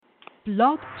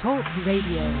Blog Talk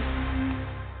Radio.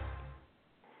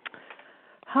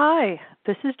 Hi,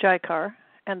 this is Jaikar,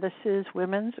 and this is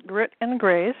Women's Grit and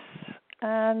Grace,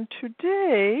 and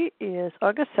today is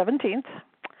August 17th,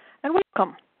 and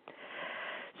welcome.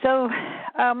 So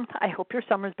I hope your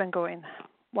summer's been going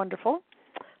wonderful.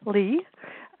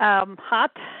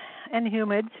 Hot and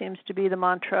humid seems to be the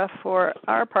mantra for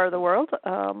our part of the world,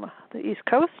 the East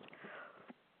Coast,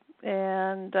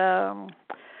 and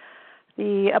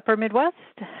the upper Midwest,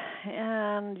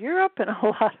 and Europe, and a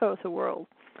lot of the world.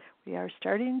 We are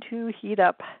starting to heat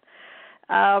up.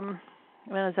 As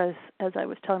I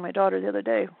was telling my daughter the other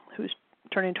day, who's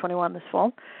turning 21 this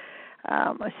fall,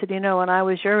 I said, when I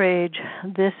was your age,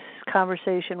 this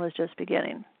conversation was just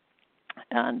beginning.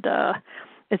 And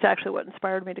it's actually what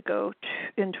inspired me to go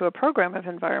into a program of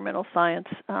environmental science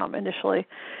initially.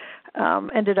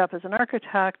 Ended up as an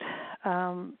architect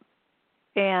and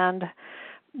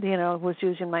was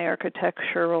using my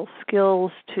architectural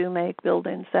skills to make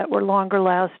buildings that were longer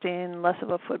lasting, less of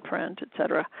a footprint, et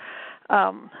cetera.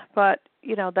 But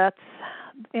that's,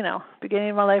 beginning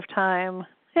of my lifetime,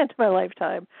 into my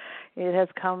lifetime, it has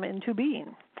come into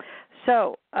being.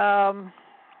 So,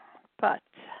 but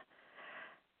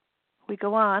we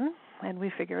go on and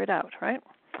we figure it out, right?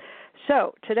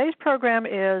 So today's program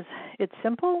is, it's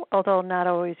simple, although not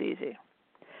always easy.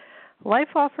 Life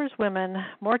offers women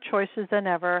more choices than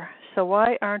ever, so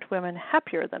why aren't women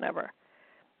happier than ever?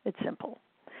 It's simple.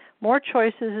 More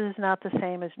choices is not the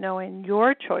same as knowing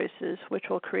your choices, which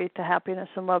will create the happiness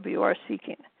and love you are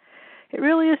seeking. It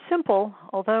really is simple,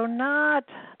 although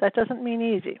that doesn't mean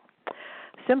easy.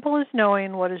 Simple is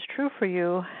knowing what is true for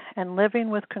you and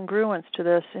living with congruence to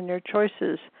this in your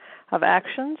choices of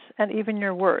actions and even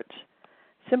your words.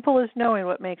 Simple is knowing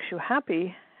what makes you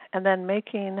happy and then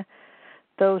making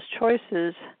those your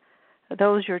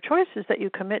choices that you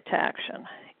commit to action.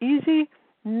 Easy,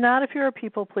 not if you're a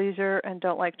people pleaser and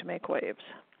don't like to make waves.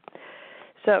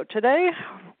 So today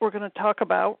I'm going to talk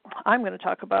about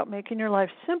making your life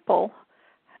simple,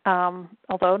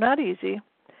 although not easy,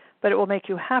 but it will make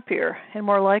you happier and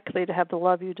more likely to have the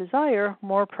love you desire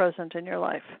more present in your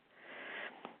life.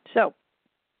 So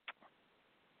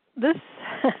this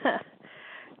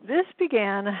this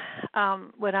began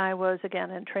when I was,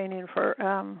 again, in training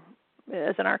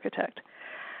as an architect.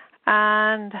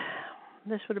 And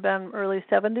this would have been early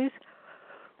 70s.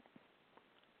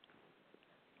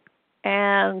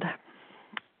 And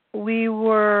we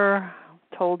were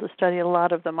told to study a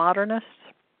lot of the modernists.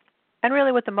 And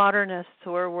really what the modernists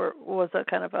was a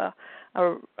kind of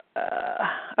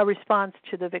a response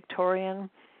to the Victorian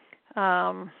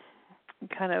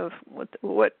kind of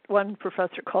what one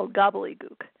professor called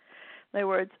gobbledygook. In other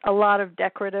words, a lot of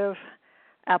decorative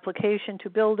application to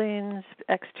buildings,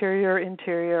 exterior,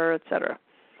 interior, etc.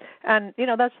 And,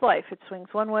 that's life. It swings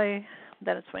one way,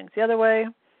 then it swings the other way,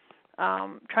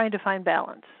 trying to find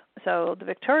balance. So the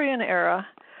Victorian era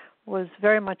was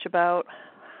very much about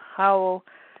how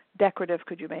decorative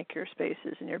could you make your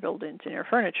spaces and your buildings and your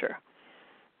furniture.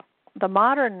 The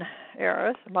modernist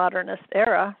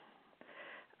era,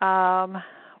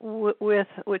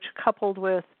 which coupled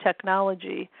with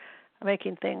technology,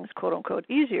 making things quote unquote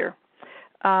easier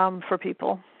for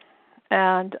people,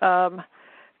 and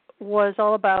was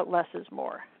all about less is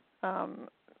more.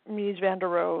 Mies van der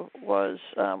Rohe was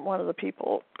one of the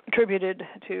people attributed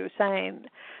to saying,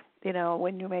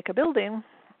 when you make a building,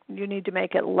 you need to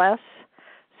make it less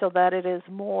so that it is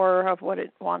more of what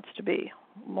it wants to be,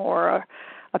 more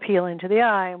appealing to the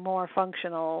eye, more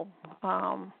functional,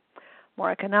 more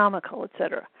economical,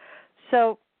 etc.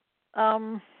 So,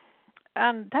 and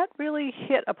that really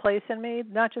hit a place in me,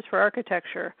 not just for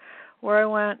architecture, where I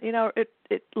went,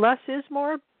 it less is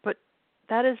more, but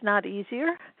that is not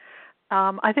easier.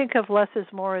 I think of less is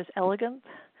more as elegant.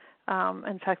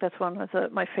 In fact, that's one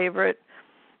of my favorite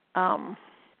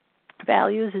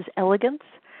values is elegance,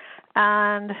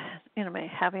 and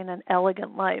having an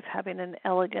elegant life, having an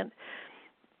elegant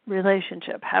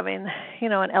relationship, having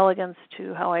an elegance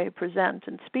to how I present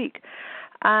and speak,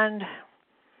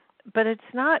 but it's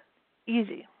not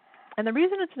easy. And the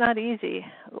reason it's not easy,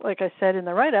 like I said in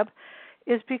the write-up,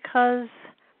 is because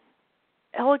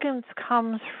elegance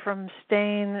comes from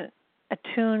staying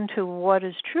attuned to what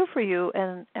is true for you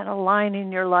and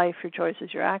aligning your life, your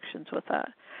choices, your actions with that.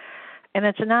 And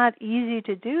it's not easy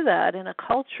to do that in a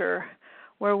culture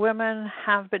where women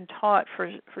have been taught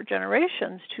for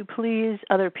generations to please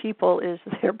other people is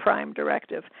their prime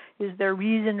directive, is their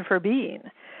reason for being.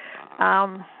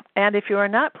 And if you are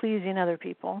not pleasing other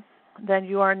people, then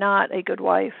you are not a good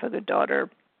wife, a good daughter,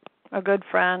 a good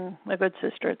friend, a good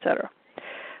sister, etc.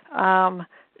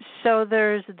 So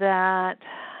there's that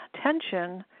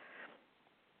tension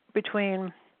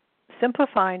between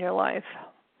simplifying your life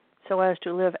so as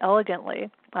to live elegantly,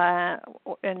 and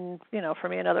for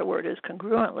me another word is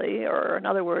congruently, or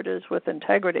another word is with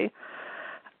integrity,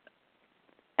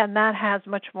 and that has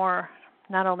much more,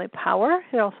 not only power,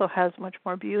 it also has much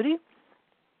more beauty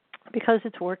because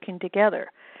it's working together.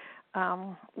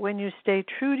 When you stay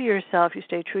true to yourself, you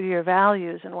stay true to your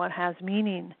values and what has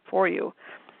meaning for you,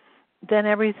 then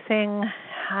everything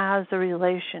has a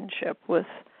relationship with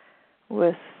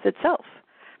itself.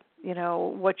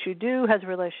 What you do has a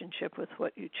relationship with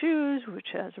what you choose, which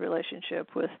has a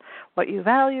relationship with what you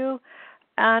value,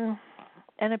 and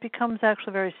it becomes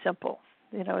actually very simple.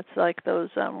 It's like those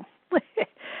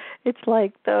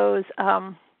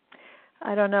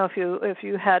I don't know if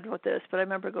you had with this, but I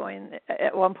remember going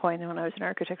at one point when I was in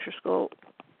architecture school.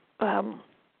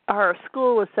 Our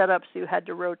school was set up so you had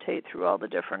to rotate through all the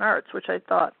different arts, which I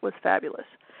thought was fabulous.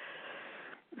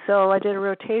 So I did a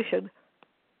rotation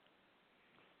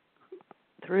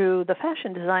through the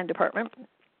fashion design department,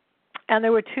 and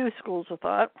there were two schools of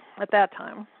thought at that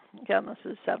time. Again, this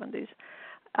is 70s.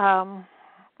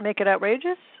 Make it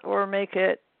outrageous or make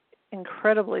it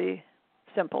incredibly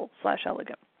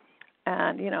simple/elegant.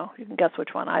 And, you can guess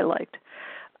which one I liked.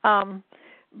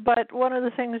 But one of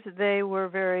the things that they were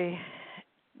very,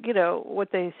 what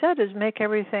they said is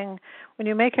when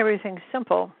you make everything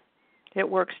simple, it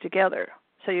works together.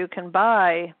 So you can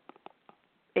buy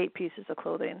 8 pieces of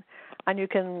clothing, and you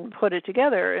can put it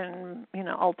together in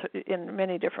in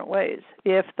many different ways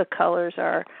if the colors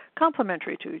are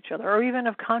complementary to each other or even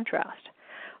of contrast.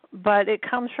 But it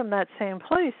comes from that same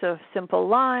place of simple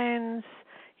lines,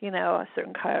 a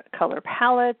certain color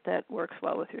palette that works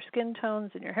well with your skin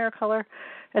tones and your hair color,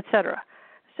 etc.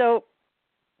 So,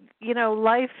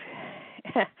 life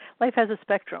has a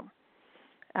spectrum.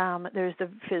 There's the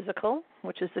physical,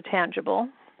 which is the tangible.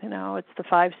 It's the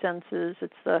 5 senses.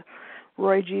 It's the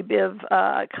Roy G. Biv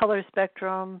color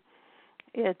spectrum.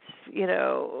 It's,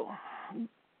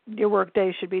 your work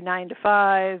day should be 9 to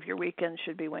 5. Your weekends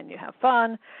should be when you have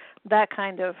fun. That's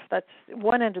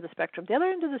one end of the spectrum. The other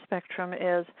end of the spectrum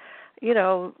is,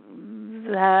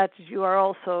 that you are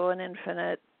also an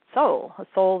infinite soul, a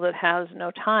soul that has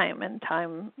no time, and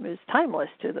time is timeless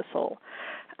to the soul.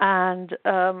 And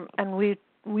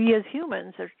we as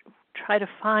humans try to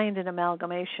find an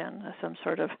amalgamation, some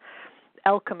sort of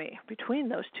alchemy between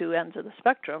those two ends of the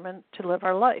spectrum, and to live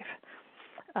our life.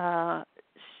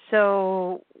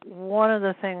 So one of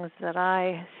the things that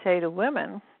I say to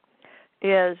women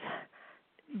is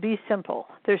be simple.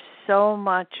 There's so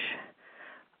much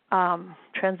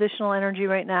transitional energy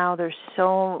right now. There's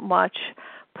so much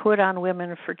put on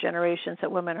women for generations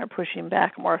that women are pushing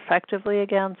back more effectively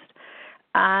against.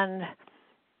 And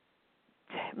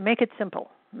make it simple.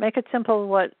 Make it simple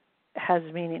what has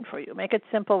meaning for you. Make it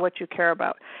simple what you care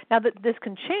about. Now, this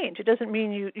can change. It doesn't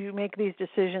mean you make these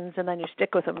decisions and then you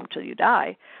stick with them until you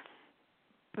die.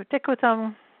 But stick with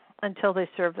them until they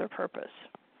serve their purpose.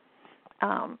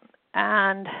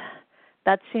 And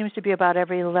that seems to be about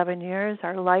every 11 years.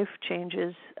 Our life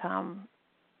changes,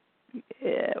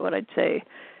 what I'd say,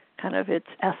 kind of its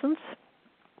essence.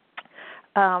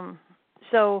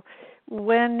 So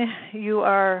when you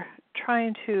are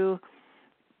trying to,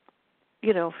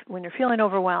 when you're feeling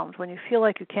overwhelmed, when you feel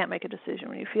like you can't make a decision,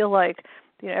 when you feel like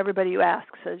everybody you ask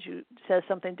says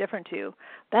something different to you,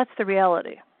 that's the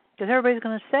reality. Because everybody's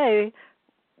going to say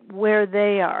where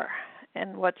they are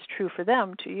and what's true for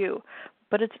them to you,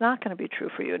 but it's not going to be true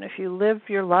for you. And if you live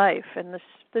your life, and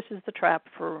this is the trap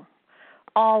for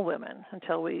all women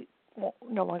until we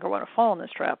no longer want to fall in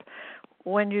this trap,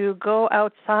 when you go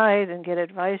outside and get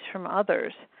advice from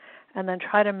others and then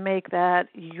try to make that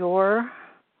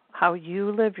how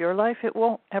you live your life, it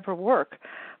won't ever work,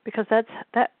 because that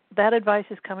advice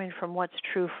is coming from what's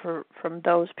true from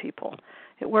those people.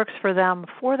 It works for them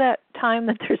for that time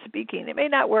that they're speaking. It may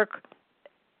not work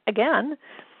again,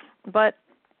 but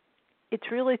it's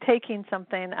really taking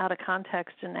something out of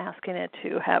context and asking it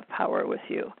to have power with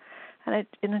you. And it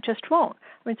just won't.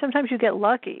 I mean, sometimes you get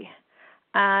lucky,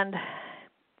 and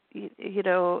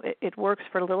it works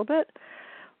for a little bit.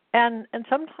 And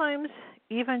sometimes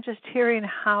even just hearing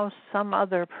how some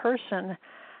other person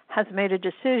has made a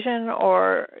decision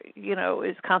or,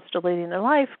 is constellating their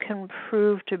life can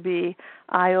prove to be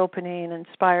eye-opening,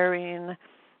 inspiring,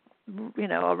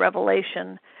 a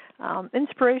revelation.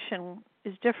 Inspiration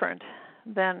is different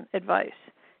than advice.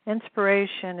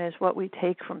 Inspiration is what we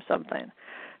take from something.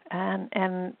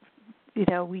 And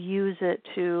we use it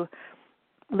to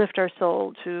lift our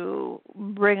soul, to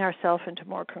bring ourselves into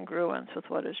more congruence with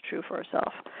what is true for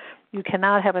ourselves. You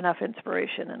cannot have enough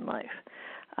inspiration in life.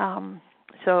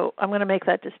 So I'm going to make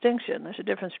that distinction. There's a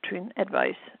difference between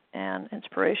advice and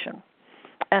inspiration.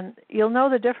 And you'll know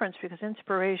the difference because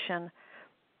inspiration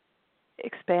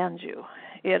expands you.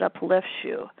 It uplifts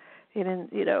you.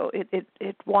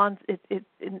 It wants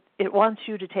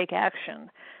you to take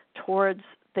action towards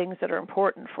things that are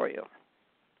important for you.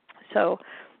 So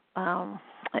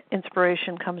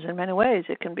inspiration comes in many ways.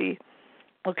 It can be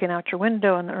looking out your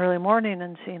window in the early morning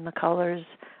and seeing the colors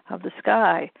of the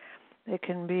sky. It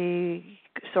can be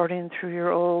sorting through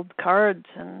your old cards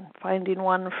and finding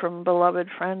one from a beloved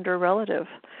friend or relative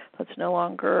that's no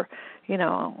longer,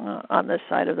 on this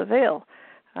side of the veil.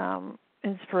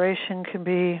 Inspiration can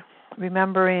be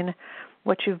remembering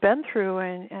what you've been through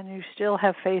and you still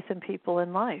have faith in people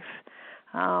in life.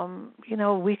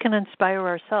 We can inspire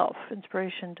ourselves.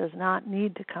 Inspiration does not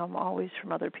need to come always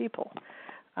from other people.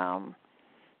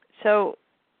 So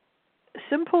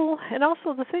simple, and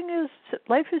also the thing is,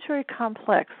 life is very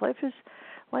complex. Life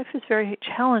is very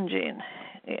challenging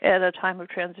at a time of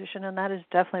transition, and that is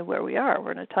definitely where we are.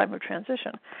 We're in a time of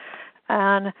transition,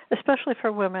 and especially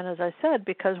for women, as I said,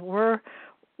 because we're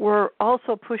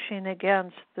also pushing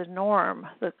against the norm,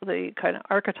 the kind of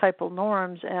archetypal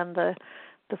norms and the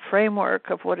framework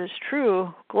of what is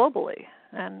true globally.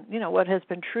 And what has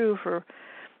been true for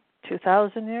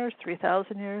 2,000 years,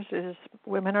 3,000 years is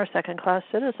women are second-class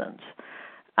citizens.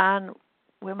 And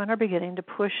women are beginning to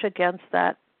push against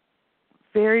that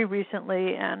very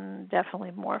recently and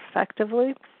definitely more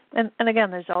effectively. And again,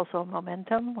 there's also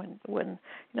momentum when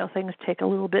things take a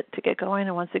little bit to get going,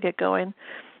 and once they get going,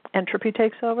 entropy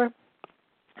takes over.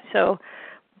 So,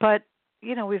 but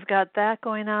we've got that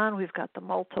going on. We've got the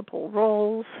multiple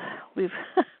roles.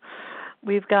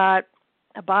 We've got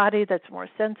a body that's more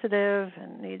sensitive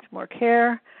and needs more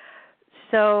care.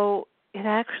 So it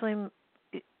actually,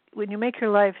 when you make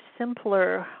your life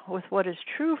simpler with what is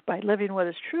true, by living what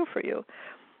is true for you,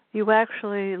 you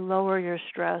actually lower your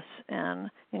stress and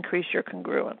increase your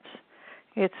congruence.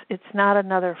 It's not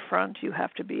another front you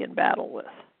have to be in battle with.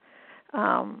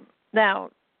 Now,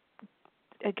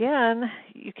 again,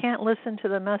 you can't listen to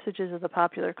the messages of the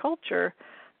popular culture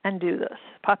and do this.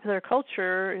 Popular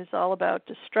culture is all about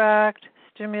distract,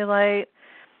 stimulate,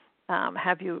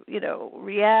 have you,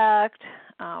 react,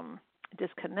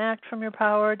 disconnect from your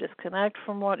power, disconnect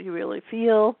from what you really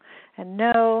feel and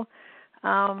know.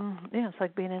 It's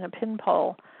like being in a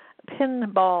pinball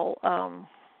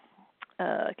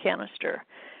canister.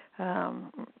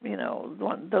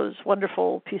 Those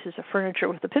wonderful pieces of furniture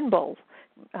with the pinball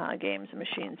games and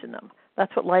machines in them.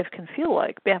 That's what life can feel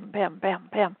like. Bam, bam, bam,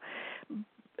 bam.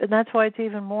 And that's why it's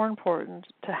even more important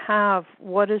to have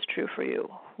what is true for you,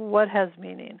 what has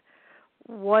meaning,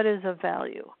 what is of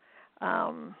value.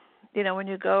 When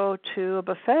you go to a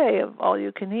buffet of all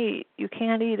you can eat, you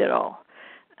can't eat it all.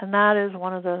 And that is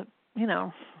one of the,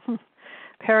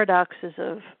 paradoxes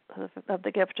of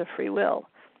the gift of free will.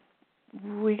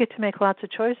 We get to make lots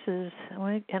of choices,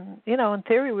 and in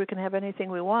theory we can have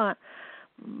anything we want,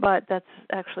 but that's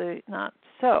actually not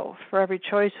so. For every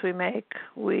choice we make,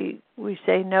 we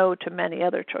say no to many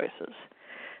other choices.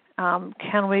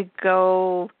 Can we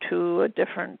go to a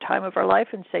different time of our life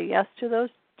and say yes to those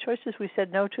choices we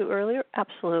said no to earlier?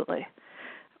 Absolutely.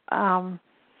 And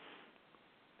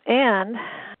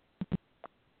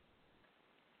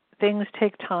things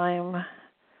take time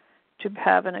to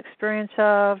have an experience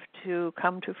of, to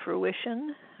come to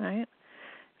fruition, right?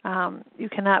 You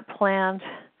cannot plant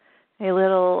a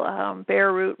little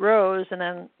bare root rose and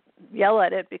then yell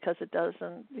at it because it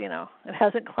doesn't, it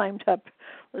hasn't climbed up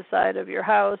the side of your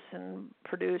house and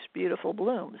produced beautiful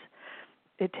blooms.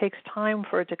 It takes time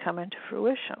for it to come into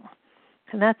fruition.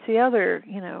 And that's the other,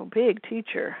 big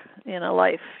teacher in a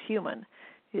life human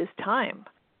is time.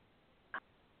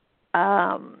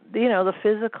 The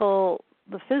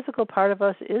physical part of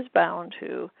us is bound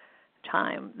to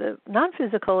time. The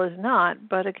non-physical is not,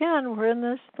 but again, we're in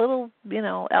this little,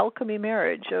 alchemy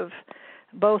marriage of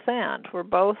both and. We're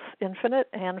both infinite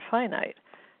and finite.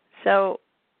 So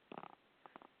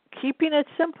keeping it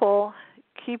simple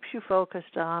keeps you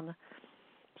focused on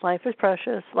life is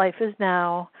precious, life is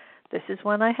now, this is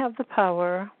when I have the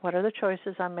power, what are the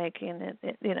choices I'm making,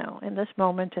 in this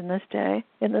moment, in this day,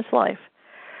 in this life.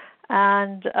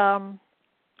 And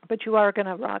but you are going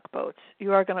to rock boats.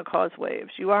 You are going to cause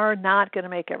waves. You are not going to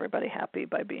make everybody happy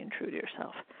by being true to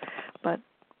yourself. But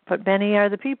many are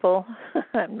the people,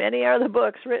 many are the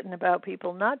books written about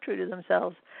people not true to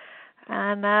themselves,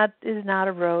 and that is not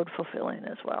a road fulfilling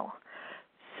as well.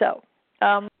 So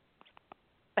I'm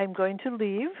going to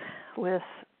leave with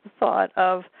the thought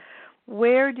of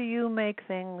where do you make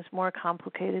things more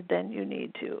complicated than you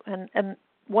need to? And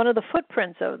one of the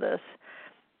footprints of this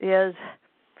is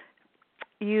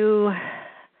you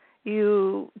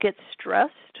get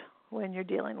stressed when you're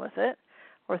dealing with it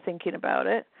or thinking about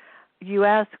it. You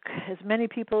ask as many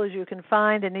people as you can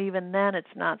find, and even then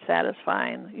it's not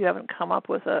satisfying. You haven't come up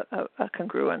with a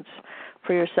congruence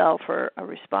for yourself or a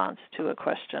response to a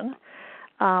question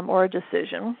or a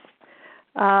decision.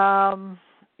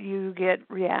 You get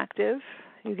reactive,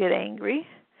 you get angry,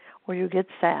 or you get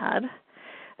sad.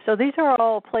 So these are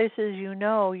all places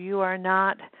you are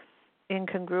not in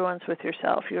congruence with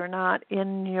yourself. You're not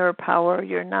in your power.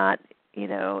 You're not,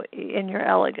 in your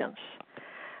elegance.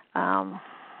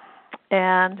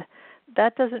 And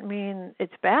that doesn't mean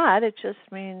it's bad. It just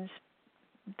means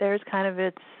there's kind of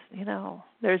its,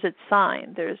 there's its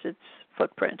sign. There's its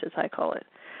footprint, as I call it.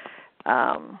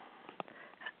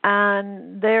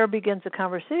 And there begins a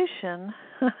conversation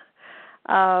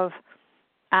of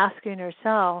asking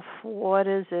yourself, what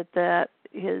is it that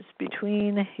is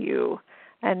between you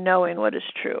and knowing what is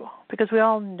true? Because we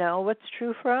all know what's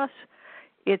true for us.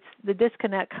 It's the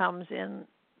disconnect comes in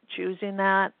choosing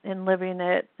that, in living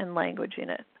it, and languaging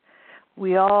it.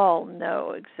 We all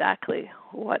know exactly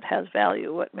what has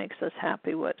value, what makes us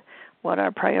happy, what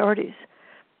are priorities.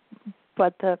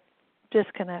 But the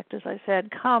disconnect, as I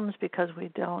said, comes because we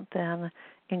don't then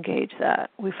engage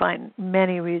that. We find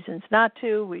many reasons not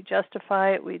to. We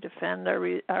justify it. We defend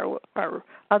our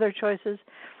other choices.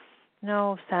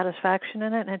 No satisfaction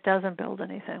in it, and it doesn't build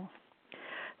anything.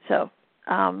 So,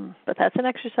 but that's an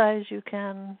exercise you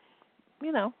can,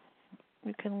 you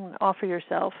can offer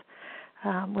yourself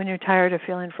when you're tired of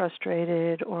feeling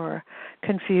frustrated or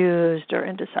confused or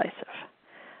indecisive.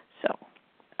 So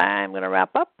I'm going to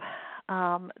wrap up.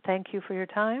 Thank you for your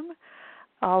time.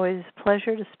 Always a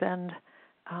pleasure to spend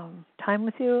time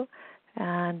with you.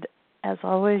 And as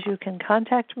always, you can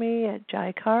contact me at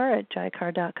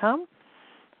jaicar@jaicar.com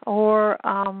or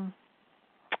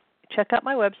check out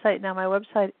my website. Now, my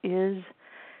website is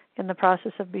in the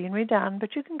process of being redone,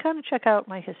 but you can kind of check out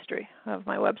my history of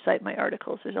my website, my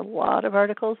articles. There's a lot of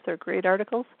articles. They're great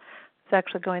articles. It's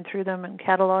actually going through them and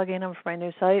cataloging them for my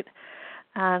new site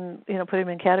and, putting them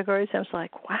in categories. I was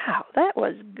like, wow, that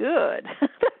was good.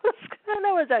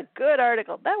 that was a good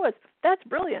article. That's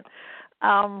brilliant.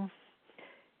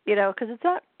 Because it's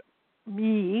not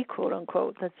me, quote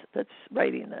unquote, that's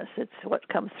writing this. It's what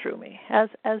comes through me. As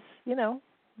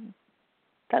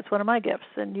that's one of my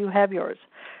gifts, and you have yours.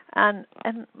 And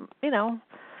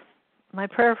my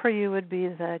prayer for you would be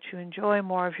that you enjoy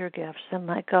more of your gifts and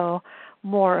let go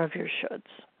more of your shoulds.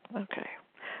 Okay.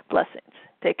 Blessings.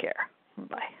 Take care.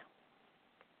 Bye.